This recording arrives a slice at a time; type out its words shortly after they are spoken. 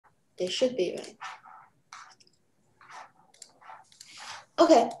They should be, right?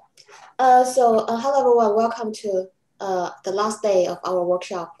 Okay. Hello everyone. Welcome to the last day of our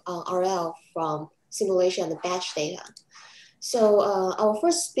workshop on RL from simulation and batch data. So our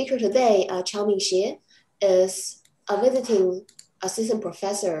first speaker today, Qiaomin Xie, is a visiting assistant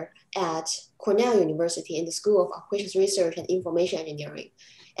professor at Cornell University in the School of Operations Research and Information Engineering.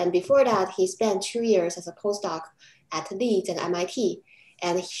 And before that, he spent 2 years as a postdoc at Leeds and MIT.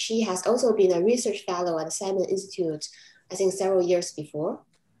 And she has also been a research fellow at the Simon Institute, I think several years before.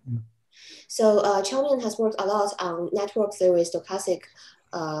 So Qiaomin has worked a lot on network theory, stochastic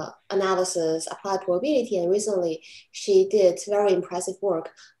analysis, applied probability, and recently she did very impressive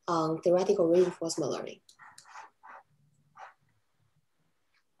work on theoretical reinforcement learning.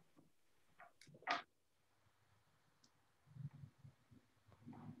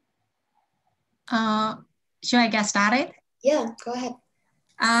 Should I get started? Yeah, go ahead.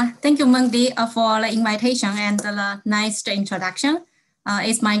 Thank you, Mengdi, for the invitation and the nice introduction.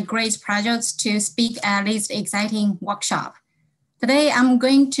 It's my great pleasure to speak at this exciting workshop. Today, I'm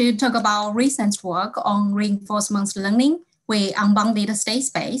going to talk about recent work on reinforcement learning with unbounded state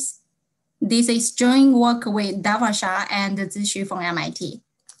space. This is joint work with Davasha and Zixu from MIT.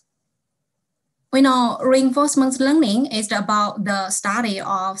 We know reinforcement learning is about the study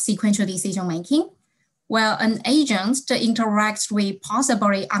of sequential decision making, where an agent interacts with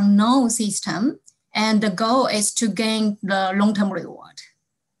possibly unknown system, and the goal is to gain the long-term reward.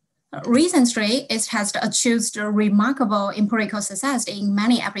 Recently, it has achieved remarkable empirical success in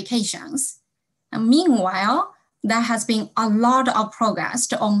many applications. And meanwhile, there has been a lot of progress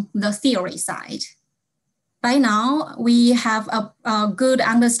on the theory side. By now, we have a good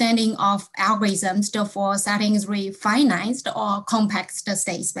understanding of algorithms for settings with finite or compact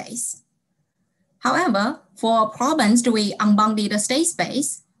state space. However, for problems with unbounded state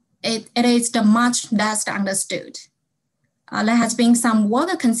space, it is much less understood. There has been some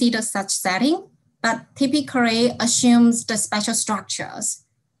work to consider such setting, but typically assumes the special structures.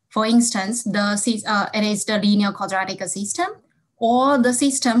 For instance, it is the linear quadratic system, or the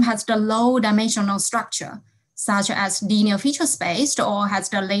system has the low dimensional structure, such as linear feature space or has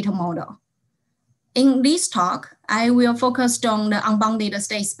the later model. In this talk, I will focus on the unbounded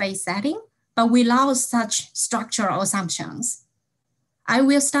state space setting, but without such structural assumptions. I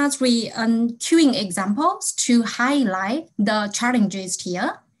will start with queuing examples to highlight the challenges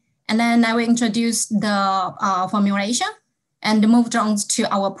here, and then I will introduce the formulation and move on to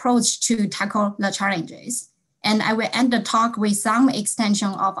our approach to tackle the challenges. And I will end the talk with some extension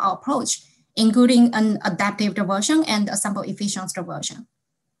of our approach, including an adaptive version and a sample efficient version.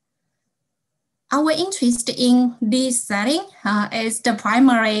 Our interest in this setting is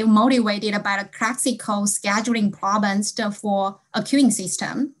primarily motivated by the classical scheduling problems for a queuing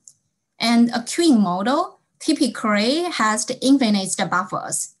system. And a queuing model typically has the infinite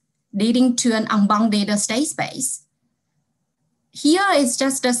buffers, leading to an unbounded state space. Here is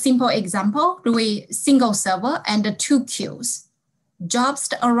just a simple example with single server and 2 queues. Jobs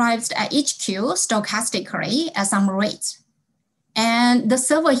arrives at each queue stochastically at some rate. And the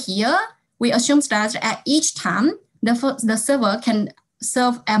server here, we assume that at each time, the server can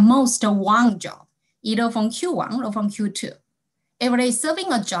serve at most one job, either from Q1 or from Q2. If it is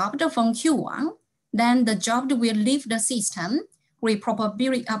serving a job from Q1, then the job will leave the system with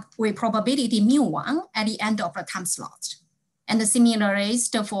probability mu1 at the end of the time slot. And similarly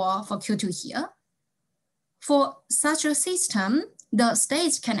for Q2 here. For such a system, the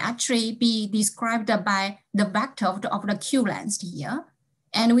states can actually be described by the vector of the queue length here.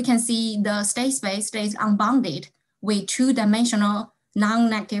 And we can see the state space is unbounded with 2-dimensional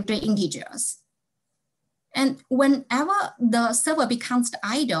non-negative integers. And whenever the server becomes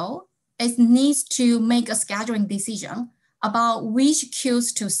idle, it needs to make a scheduling decision about which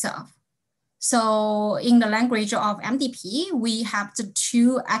queues to serve. So in the language of MDP, we have the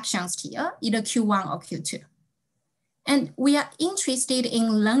 2 actions here, either Q1 or Q2. And we are interested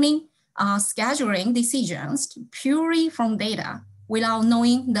in learning scheduling decisions purely from data without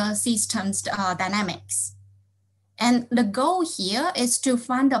knowing the system's dynamics. And the goal here is to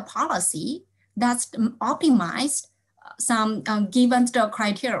find a policy that's optimized some given the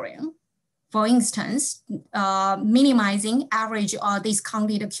criterion. For instance, minimizing average or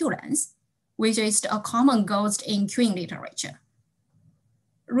discounted queue length, which is a common goal in queuing literature.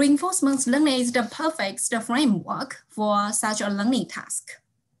 Reinforcement learning is the perfect framework for such a learning task.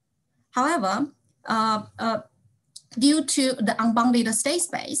 However, due to the unbounded state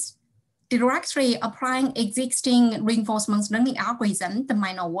space, directly applying existing reinforcement learning algorithm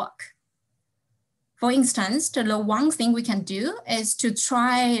might not work. For instance, the one thing we can do is to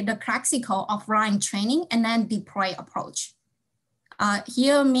try the classical offline training and then deploy approach.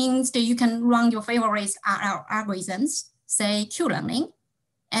 Here means that you can run your favorite algorithms, say Q-learning,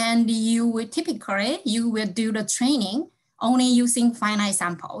 and you will do the training only using finite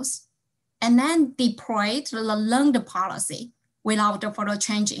samples, and then deploy the learned policy without further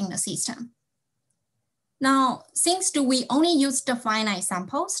change in the system. Now, since we only use the finite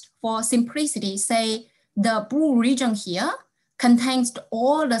samples, for simplicity, say the blue region here contains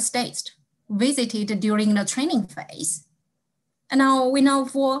all the states visited during the training phase. And now we know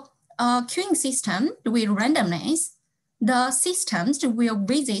for a queuing system with randomness, the systems will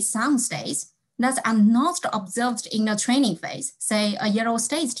visit some states that are not observed in the training phase, say a yellow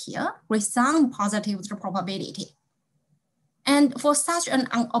state here with some positive probability. And for such an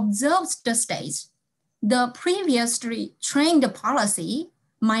unobserved state, the previously trained policy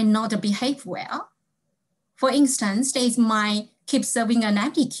might not behave well. For instance, it might keep serving an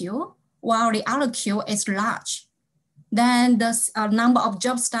empty queue while the other queue is large. Then the number of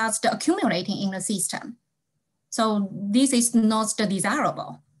jobs starts accumulating in the system. So this is not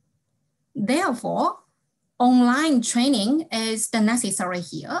desirable. Therefore, online training is necessary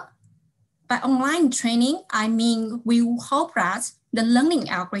here. By online training, I mean we hope that the learning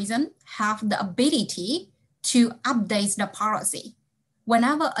algorithm have the ability to update the policy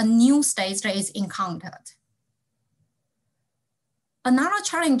whenever a new state is encountered. Another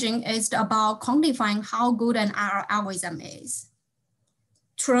challenging is about quantifying how good an algorithm is.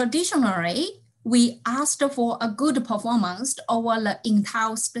 Traditionally, we asked for a good performance over the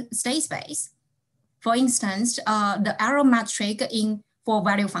entire state space. For instance, the error metric for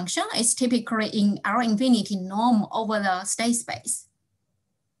value function is typically in error infinity norm over the state space.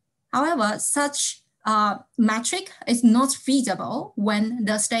 However, such metric is not feasible when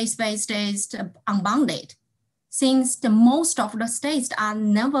the state space is unbounded, since most of the states are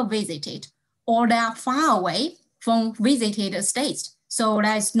never visited or they are far away from visited states. So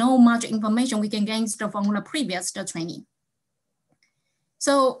there's no much information we can gain from the previous training.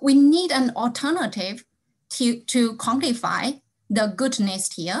 So we need an alternative to quantify the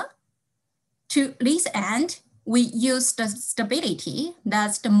goodness here. To this end, we use the stability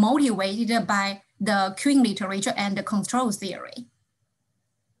that's motivated by the queuing literature and the control theory.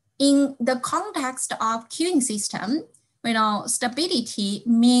 In the context of queuing system, stability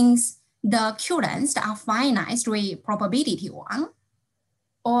means the queue lengths are finite with probability 1.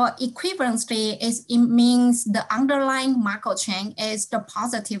 Or equivalently, it means the underlying Markov chain is the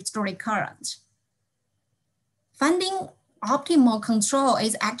positive recurrent. Finding optimal control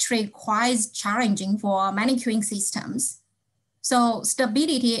is actually quite challenging for many queuing systems. So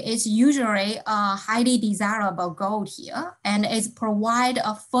stability is usually a highly desirable goal here, and it provides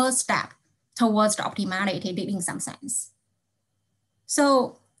a first step towards the optimality in some sense.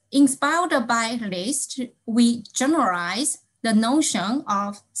 So inspired by this, we generalize the notion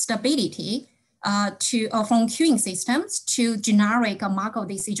of stability from queuing systems to generic Markov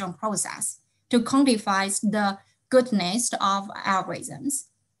decision process to quantify the goodness of algorithms.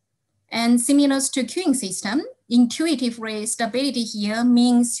 And similar to queuing system, intuitively stability here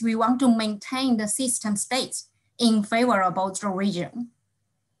means we want to maintain the system state in favorable region.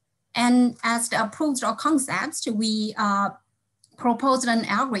 And as the approach or concept, we proposed an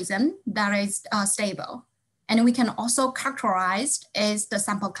algorithm that is stable. And we can also characterize as the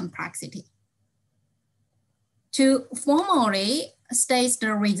sample complexity. To formally state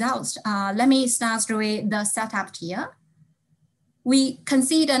the results, let me start with the setup here. We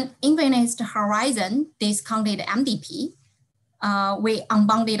consider an infinite horizon discounted MDP with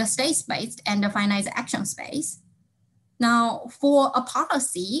unbounded state space and a finite action space. Now, for a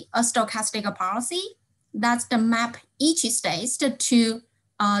policy, a stochastic policy, that's the map each state to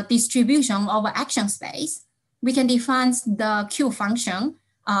distribution over action space. We can define the Q function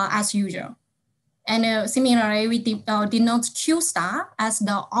as usual. And similarly, we denote Q star as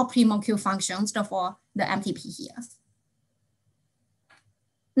the optimal Q functions for the MTP here.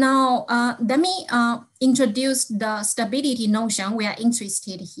 Now, let me introduce the stability notion we are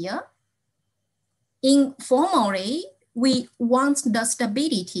interested here. Informally, we want the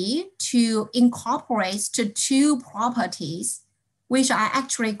stability to incorporate two properties, which are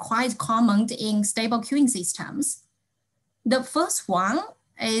actually quite common in stable queuing systems. The first one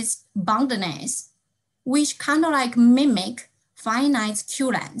is boundedness, which kind of like mimic finite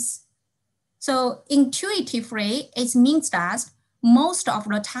queue lengths. So intuitively, it means that most of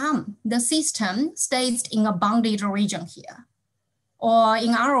the time, the system stays in a bounded region here. Or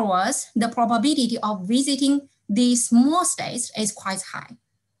in other words, the probability of visiting these small states is quite high.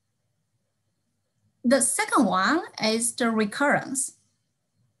 The second one is the recurrence,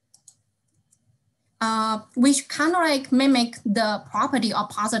 which kind of like mimic the property of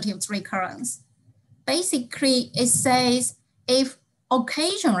positive recurrence. Basically, it says if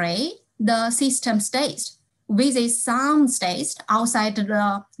occasionally the system states visits some states outside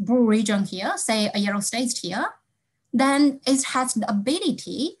the blue region here, say a yellow state here, then it has the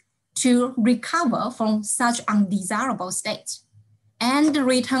ability to recover from such undesirable states and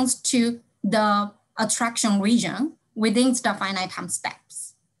returns to the attraction region within the finite time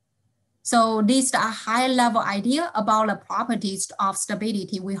steps. So this is a high-level idea about the properties of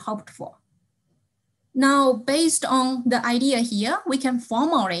stability we hoped for. Now, based on the idea here, we can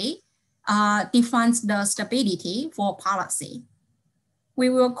formally define the stability for policy. We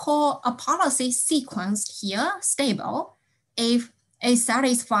will call a policy sequence here stable if it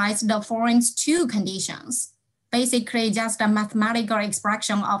satisfies the following two conditions. Basically, just a mathematical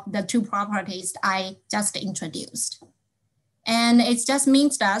expression of the two properties I just introduced. And it just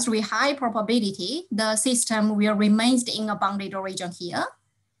means that with high probability, the system will remain in a bounded region here.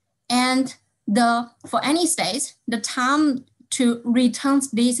 And for any state, the time to return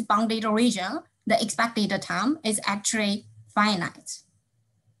this bounded region, the expected time is actually finite.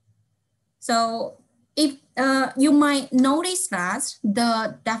 So if you might notice that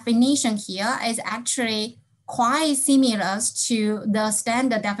the definition here is actually quite similar to the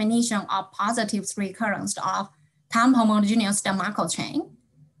standard definition of positive recurrence of time homogeneous Markov chain.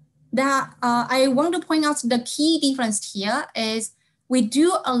 That I want to point out the key difference here is we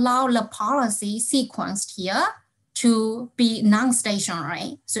do allow the policy sequence here to be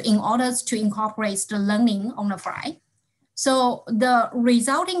non-stationary. So in order to incorporate the learning on the fly. So the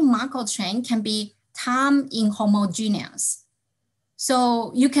resulting Markov chain can be time inhomogeneous.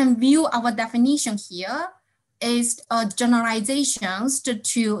 So you can view our definition here is generalizations to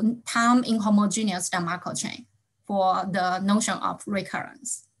time inhomogeneous Markov chain for the notion of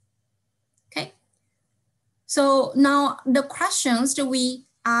recurrence. Okay. So now the questions that we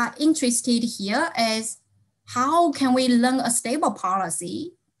are interested here is how can we learn a stable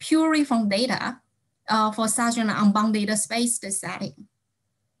policy purely from data for such an unbounded space setting?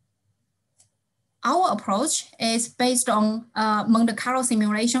 Our approach is based on Monte Carlo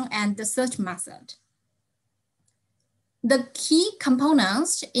simulation and the search method. The key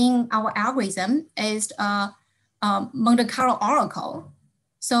components in our algorithm is Monte Carlo oracle.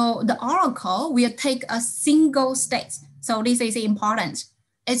 So the oracle will take a single state. So this is important.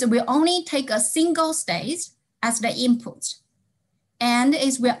 It will only take a single state as the input. And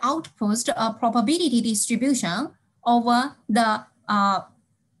it will output a probability distribution over the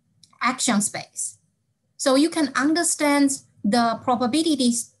action space. So you can understand the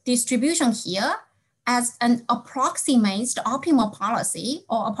probability distribution here as an approximate optimal policy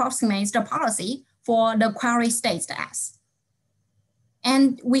or approximates the policy for the query state S.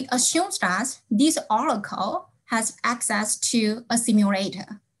 And we assume that this oracle has access to a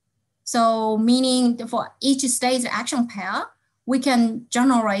simulator. So meaning for each state action pair, we can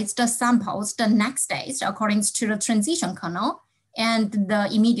generate the samples the next stage according to the transition kernel and the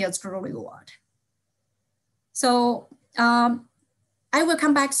immediate reward. So I will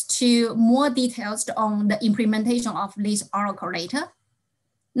come back to more details on the implementation of this oracle later.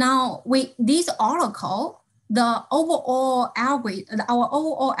 Now with this oracle, our overall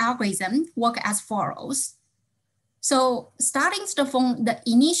algorithm works as follows. So starting from the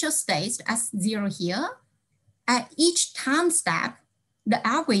initial state as 0 here, at each time step, the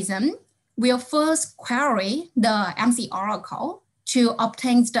algorithm will first query the MC oracle to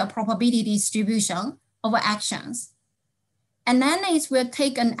obtain the probability distribution over actions. And then it will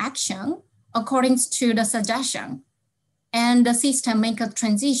take an action according to the suggestion. And the system makes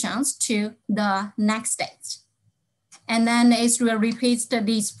transitions to the next stage. And then it will repeat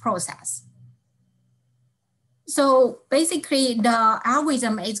this process. So basically the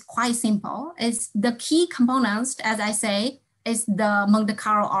algorithm is quite simple. It's the key components, as I say, is the Monte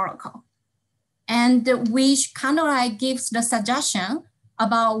Carlo oracle. And which kind of like gives the suggestion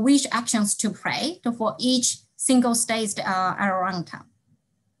about which actions to play for each single stage at runtime.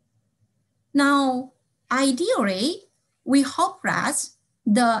 Now, ideally, we hope that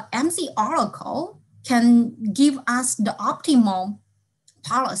the MC oracle can give us the optimal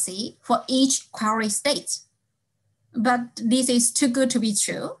policy for each query state. But this is too good to be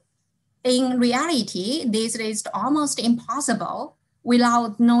true. In reality, this is almost impossible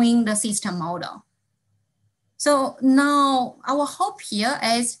without knowing the system model. So now our hope here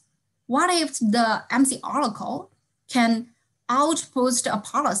is, what if the MC oracle can output a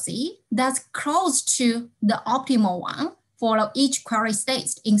policy that's close to the optimal one for each query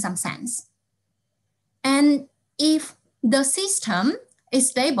state in some sense? And if the system is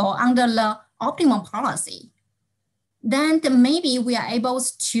stable under the optimal policy, then maybe we are able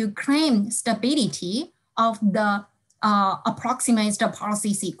to claim stability of the approximate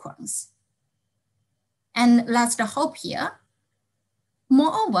policy sequence. And that's the hope here.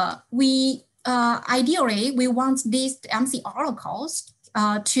 Moreover, we ideally, we want these MC oracles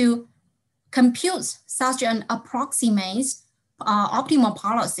to compute such an approximate optimal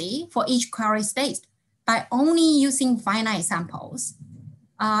policy for each query state by only using finite samples.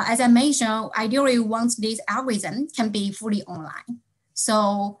 As I mentioned, ideally, once this algorithm can be fully online.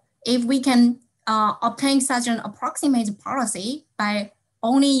 So if we can obtain such an approximate policy by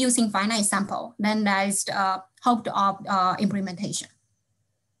only using finite sample, then that is the hope of implementation.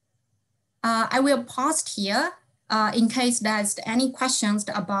 I will pause here in case there's any questions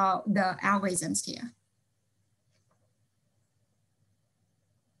about the algorithms here.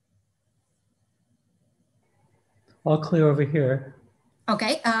 All clear over here.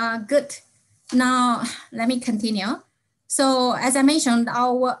 Okay, good. Now, let me continue. So as I mentioned,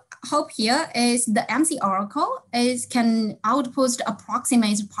 our hope here is the MC oracle can output the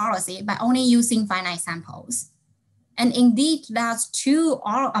approximate policy by only using finite samples. And indeed, there's two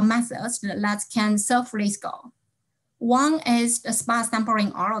methods that can serve this goal. One is the sparse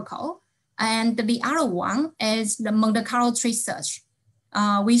sampling oracle, and the other one is the Monte Carlo tree search,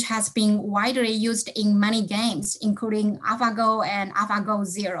 which has been widely used in many games, including AlphaGo and AlphaGo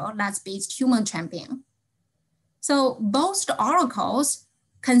Zero, that's beats human champion. So both the oracles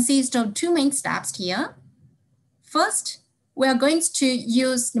consist of two main steps here. First, we are going to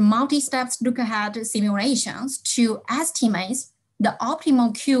use the multi-step look-ahead simulations to estimate the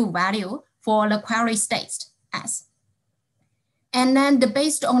optimal Q value for the query state S. And then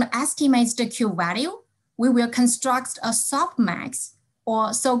based on the estimated Q value, we will construct a softmax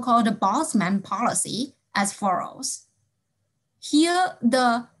or so-called Boltzmann policy as follows. Here,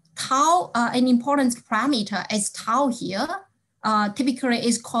 the tau, an important parameter is tau here, typically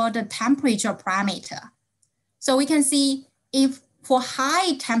is called the temperature parameter. So we can see if for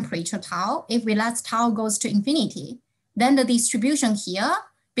high temperature tau, if we let tau goes to infinity, then the distribution here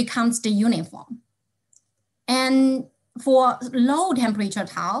becomes the uniform. And for low temperature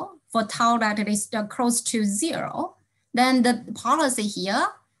tau, for tau that is close to zero, then the policy here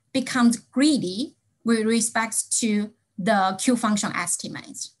becomes greedy with respect to the Q function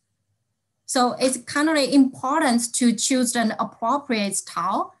estimate. So it's kind of important to choose an appropriate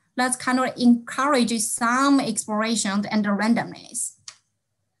tau that kind of encourages some exploration and the randomness.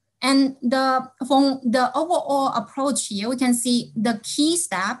 And from the overall approach here, we can see the key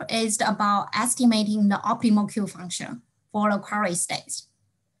step is about estimating the optimal Q function for the query state.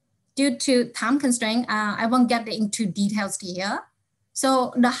 Due to time constraint, I won't get into details here.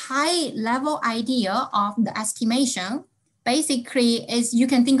 So the high level idea of the estimation basically is you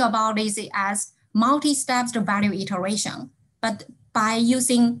can think about this as multi-steps value iteration, but by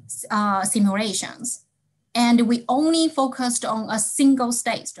using simulations. And we only focused on a single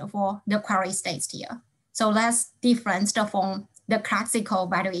state for the query states here. So that's different from the classical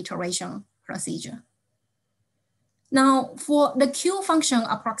value iteration procedure. Now for the Q function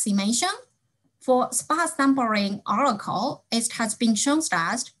approximation, for sparse sampling oracle, it has been shown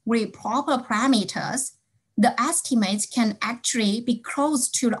that with proper parameters, the estimates can actually be close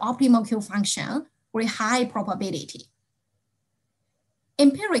to the optimal Q function with high probability.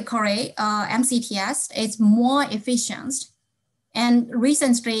 Empirically, MCTS is more efficient. And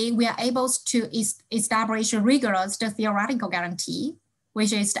recently, we are able to establish a rigorous theoretical guarantee,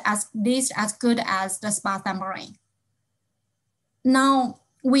 which is at least as good as the sparse sampling. Now,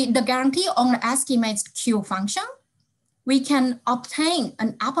 with the guarantee on the estimated Q function, we can obtain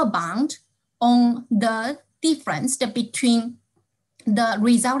an upper bound on the difference between the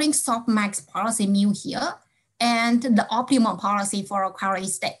resulting softmax policy mu here and the optimal policy for a query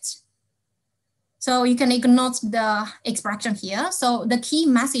state. So you can ignore the expression here. So the key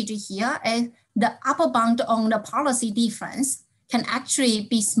message here is the upper bound on the policy difference can actually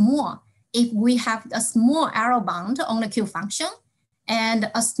be small if we have a small error bound on the Q function and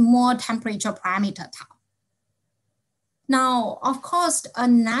a small temperature parameter tau. Now, of course, a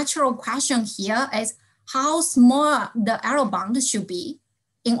natural question here is how small the error bound should be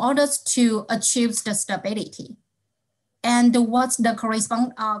in order to achieve the stability. And what's the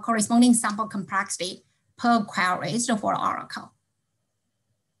corresponding sample complexity per queries for Oracle.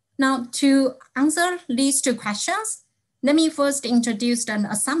 Now, to answer these two questions, let me first introduce an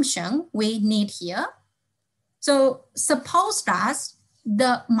assumption we need here. So suppose that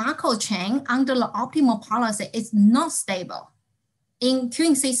the Markov chain under the optimal policy is not stable. in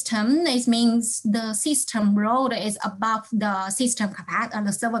queuing system, it means the system load is above the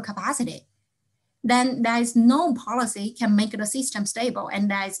the server capacity. Then there is no policy can make the system stable, and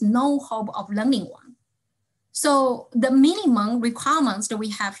there is no hope of learning one. So the minimum requirements that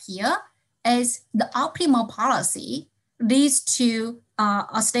we have here is the optimal policy leads to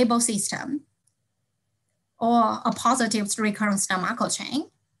a stable system or a positive recurrence macro chain.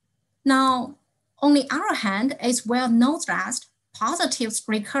 Now, on the other hand, it's well known that positive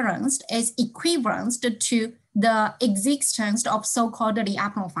recurrence is equivalent to the existence of so-called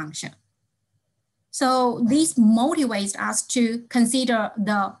diagonal function. So this motivates us to consider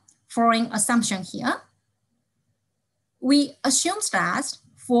the following assumption here. We assume that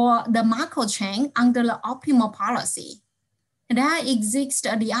for the macro chain under the optimal policy, there exists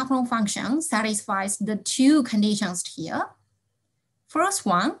a diagonal function satisfies the two conditions here. First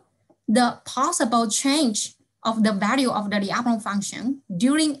one, the possible change of the value of the diagonal function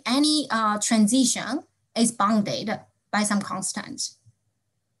during any transition is bounded by some constant.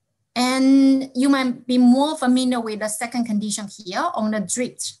 And you might be more familiar with the second condition here on the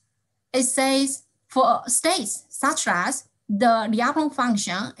drift. It says for states such as the diagonal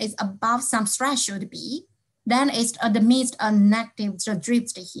function is above some threshold B, then it admits a negative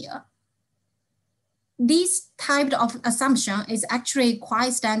drift here. This type of assumption is actually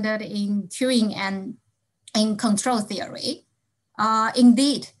quite standard in queuing and in control theory.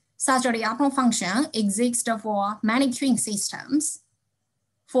 Indeed, such a diagonal function exists for many queuing systems.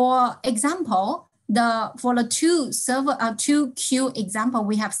 For example, for the two queue example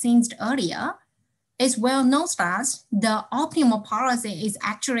we have seen earlier, it's well known that the optimal policy is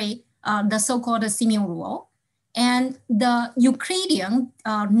actually the so-called Simmel rule, and the Euclidean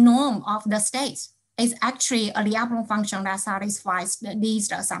norm of the states is actually a diagonal function that satisfies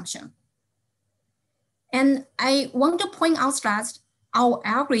this assumption. And I want to point out that our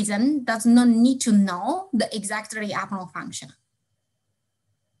algorithm does not need to know the exact diagonal function.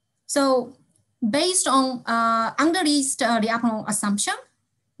 So based on under this diagonal assumption,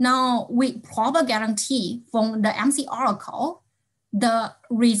 now with proper guarantee from the MC oracle, the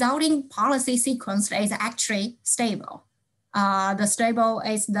resulting policy sequence is actually stable. The stable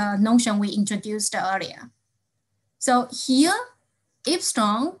is the notion we introduced earlier. So here,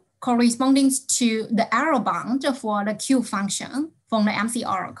 epsilon corresponding to the error bound for the Q function from the MC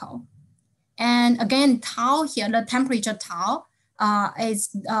oracle. And again, tau here, the temperature tau is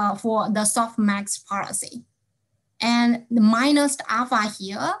for the softmax policy. And the minus alpha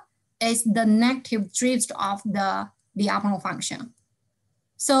here is the negative drift of the diagonal function.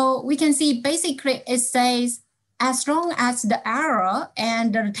 So we can see basically it says, as long as the error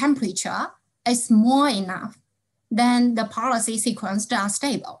and the temperature is small enough, then the policy sequence are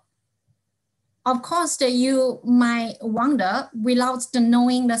stable. Of course, you might wonder, without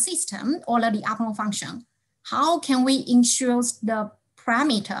knowing the system or the diagonal function, how can we ensure the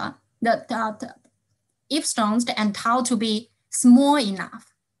parameter, the epsilons and tau to be small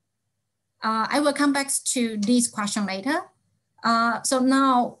enough? I will come back to this question later. So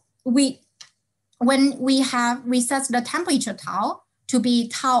now when we set the temperature tau to be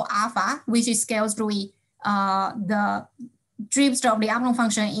tau alpha, which is scales to the drift of the diagonal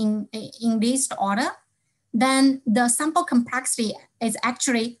function in this order, then the sample complexity is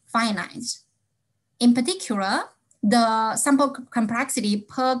actually finite. In particular, the sample complexity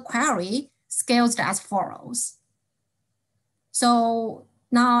per query scales as follows. So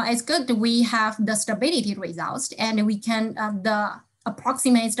now it's good that we have the stability results, and we can, the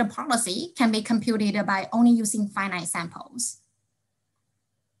approximate policy can be computed by only using finite samples.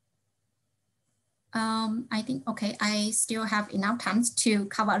 I think, okay, I still have enough time to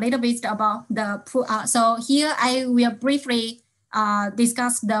cover a little bit about the proof. So here I will briefly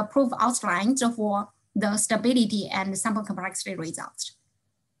discuss the proof outlines for the stability and sample complexity results.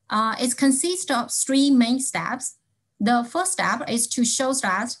 It consists of three main steps. The first step is to show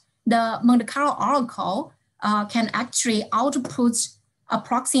that the Monte Carlo oracle can actually output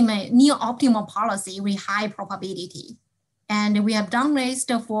approximate near optimal policy with high probability. And we have done this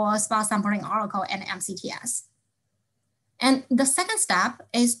for sparse sampling oracle and MCTS. And the second step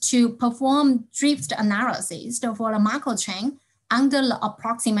is to perform drift analysis for the macro chain under the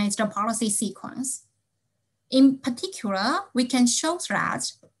approximate policy sequence. In particular, we can show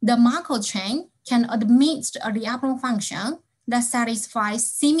that the macro chain can admit a diagonal function that satisfies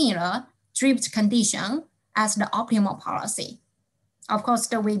similar drift condition as the optimal policy. Of course,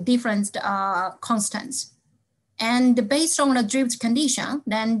 with different constants. And based on the drift condition,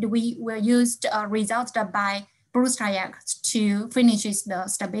 then we will use results by Bruce-Tayek to finish the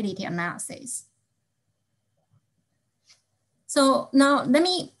stability analysis. So now let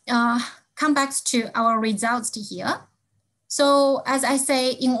me come back to our results here. So as I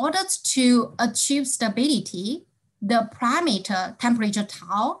say, in order to achieve stability, the parameter temperature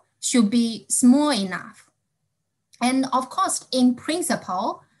tau should be small enough. And of course, in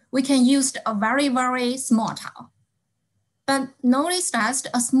principle, we can use a very, very small tau. But notice that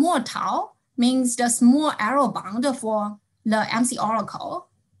a small tau means the small error bound for the MC oracle.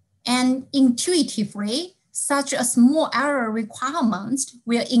 And intuitively, such a small error requirement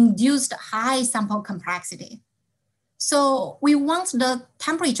will induce high sample complexity. So we want the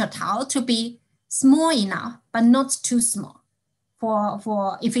temperature tau to be small enough, but not too small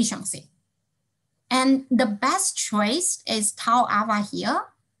for efficiency. And the best choice is tau alpha here.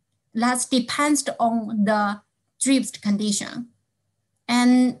 That depends on the drift condition.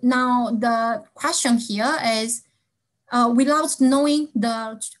 And now the question here is, without knowing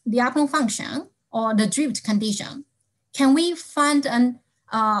the Diapason function or the drift condition, can we find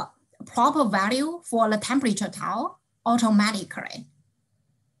a proper value for the temperature tau automatically?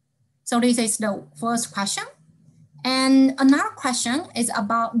 So this is the first question. And another question is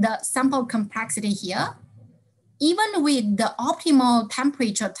about the sample complexity here. Even with the optimal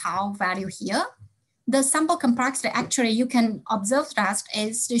temperature tau value here, the sample complexity actually you can observe that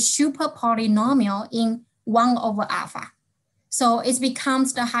is the super polynomial in 1 over alpha. So it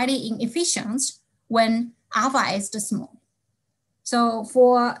becomes the highly inefficient when alpha is the small. So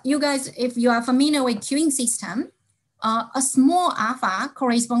for you guys, if you are familiar with queuing system, a small alpha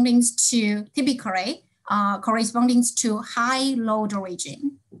corresponding to typically corresponding to high load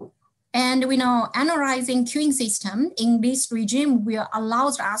regime. And we know analyzing queuing system in this regime will allow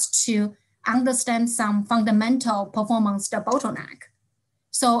us to understand some fundamental performance bottleneck.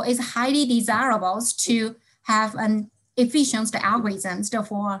 So it's highly desirable to have an efficient algorithms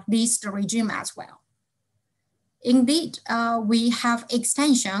for this regime as well. Indeed, we have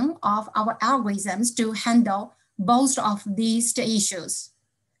extension of our algorithms to handle both of these issues.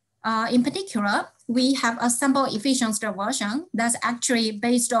 In particular, we have a sample efficiency version that's actually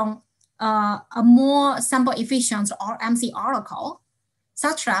based on a more sample efficient or MC oracle,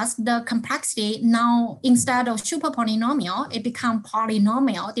 such as the complexity now instead of super polynomial, it becomes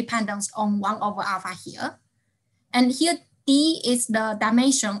polynomial dependence on 1 over alpha here. And here D is the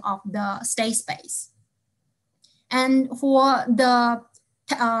dimension of the state space. And for the,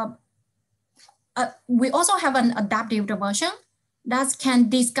 we also have an adaptive version that can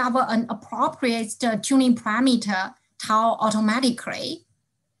discover an appropriate tuning parameter tau automatically.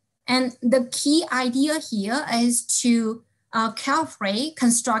 And the key idea here is to carefully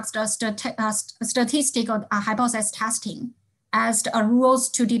construct the statistical hypothesis testing as the rules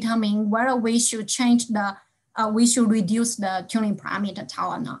to determine whether we should change the, we should reduce the tuning parameter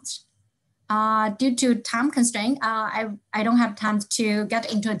tau or not. Due to time constraint, I don't have time to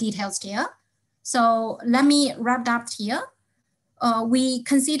get into details here. So let me wrap up here. We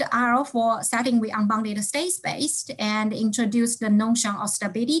consider R for setting with unbounded state space and introduce the notion of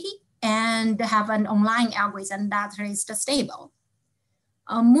stability and have an online algorithm that is stable.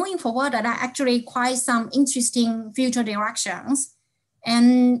 Moving forward, there are actually quite some interesting future directions.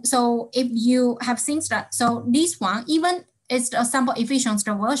 And so if you have seen that, so this one, even it's a sample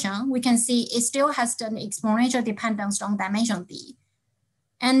efficiency version, we can see it still has an exponential dependence on dimension D.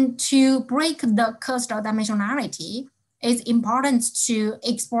 And to break the curse of dimensionality, it's important to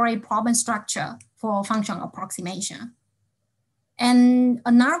explore problem structure for function approximation. And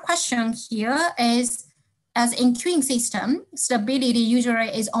another question here is, as in queuing system, stability usually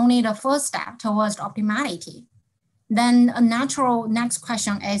is only the first step towards optimality. Then a natural next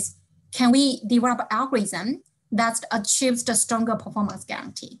question is, can we develop an algorithm that achieves the stronger performance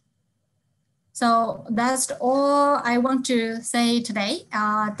guarantee? So that's all I want to say today.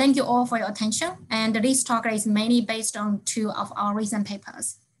 Thank you all for your attention. And this talk is mainly based on 2 of our recent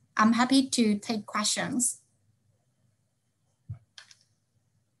papers. I'm happy to take questions.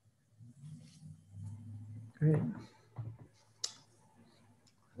 Great.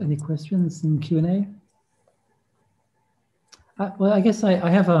 Any questions in Q&A? Well, I guess I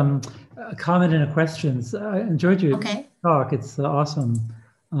have a comment and a question. I enjoyed your talk. It's awesome.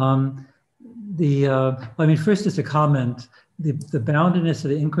 I mean, first, just a comment. The boundedness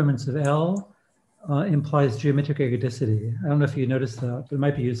of the increments of L implies geometric ergodicity. I don't know if you noticed that, but it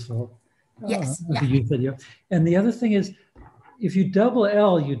might be useful. Yes. If you use video. And the other thing is, if you double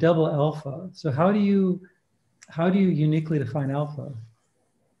L, you double alpha. So how do you uniquely define alpha?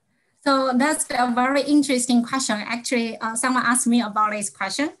 So that's a very interesting question. Actually, someone asked me about this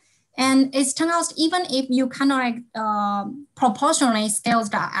question. And it turns out even if you cannot proportionally scale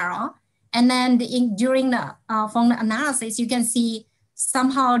the error, And then during the from the analysis, you can see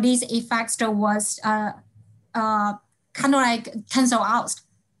somehow these effects was kind of like cancel out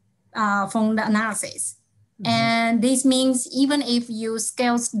from the analysis. And this means even if you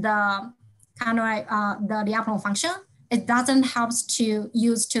scale the kind of like the upload function, it doesn't help to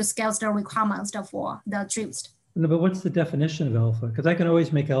use to scale the requirements for the truth. No, but what's the definition of alpha? Because I can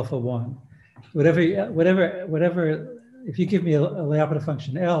always make alpha 1. Whatever, if you give me a L'Hopital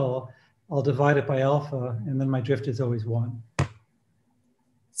function L, I'll divide it by alpha, and then my drift is always 1.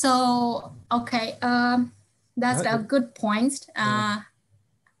 So, okay, that's a good point.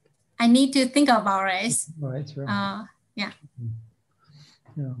 I need to think about it. Right, sure. Yeah.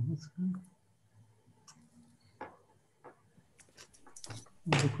 Yeah, that's good.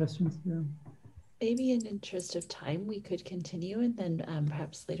 Any questions? Yeah. Maybe in interest of time, we could continue and then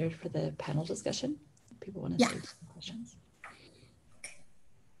perhaps later for the panel discussion. People want to save some questions.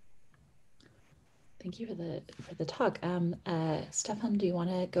 Thank you for the talk. Stefan, do you want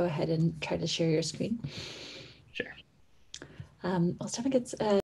to go ahead and try to share your screen? Sure. Well, Stefan gets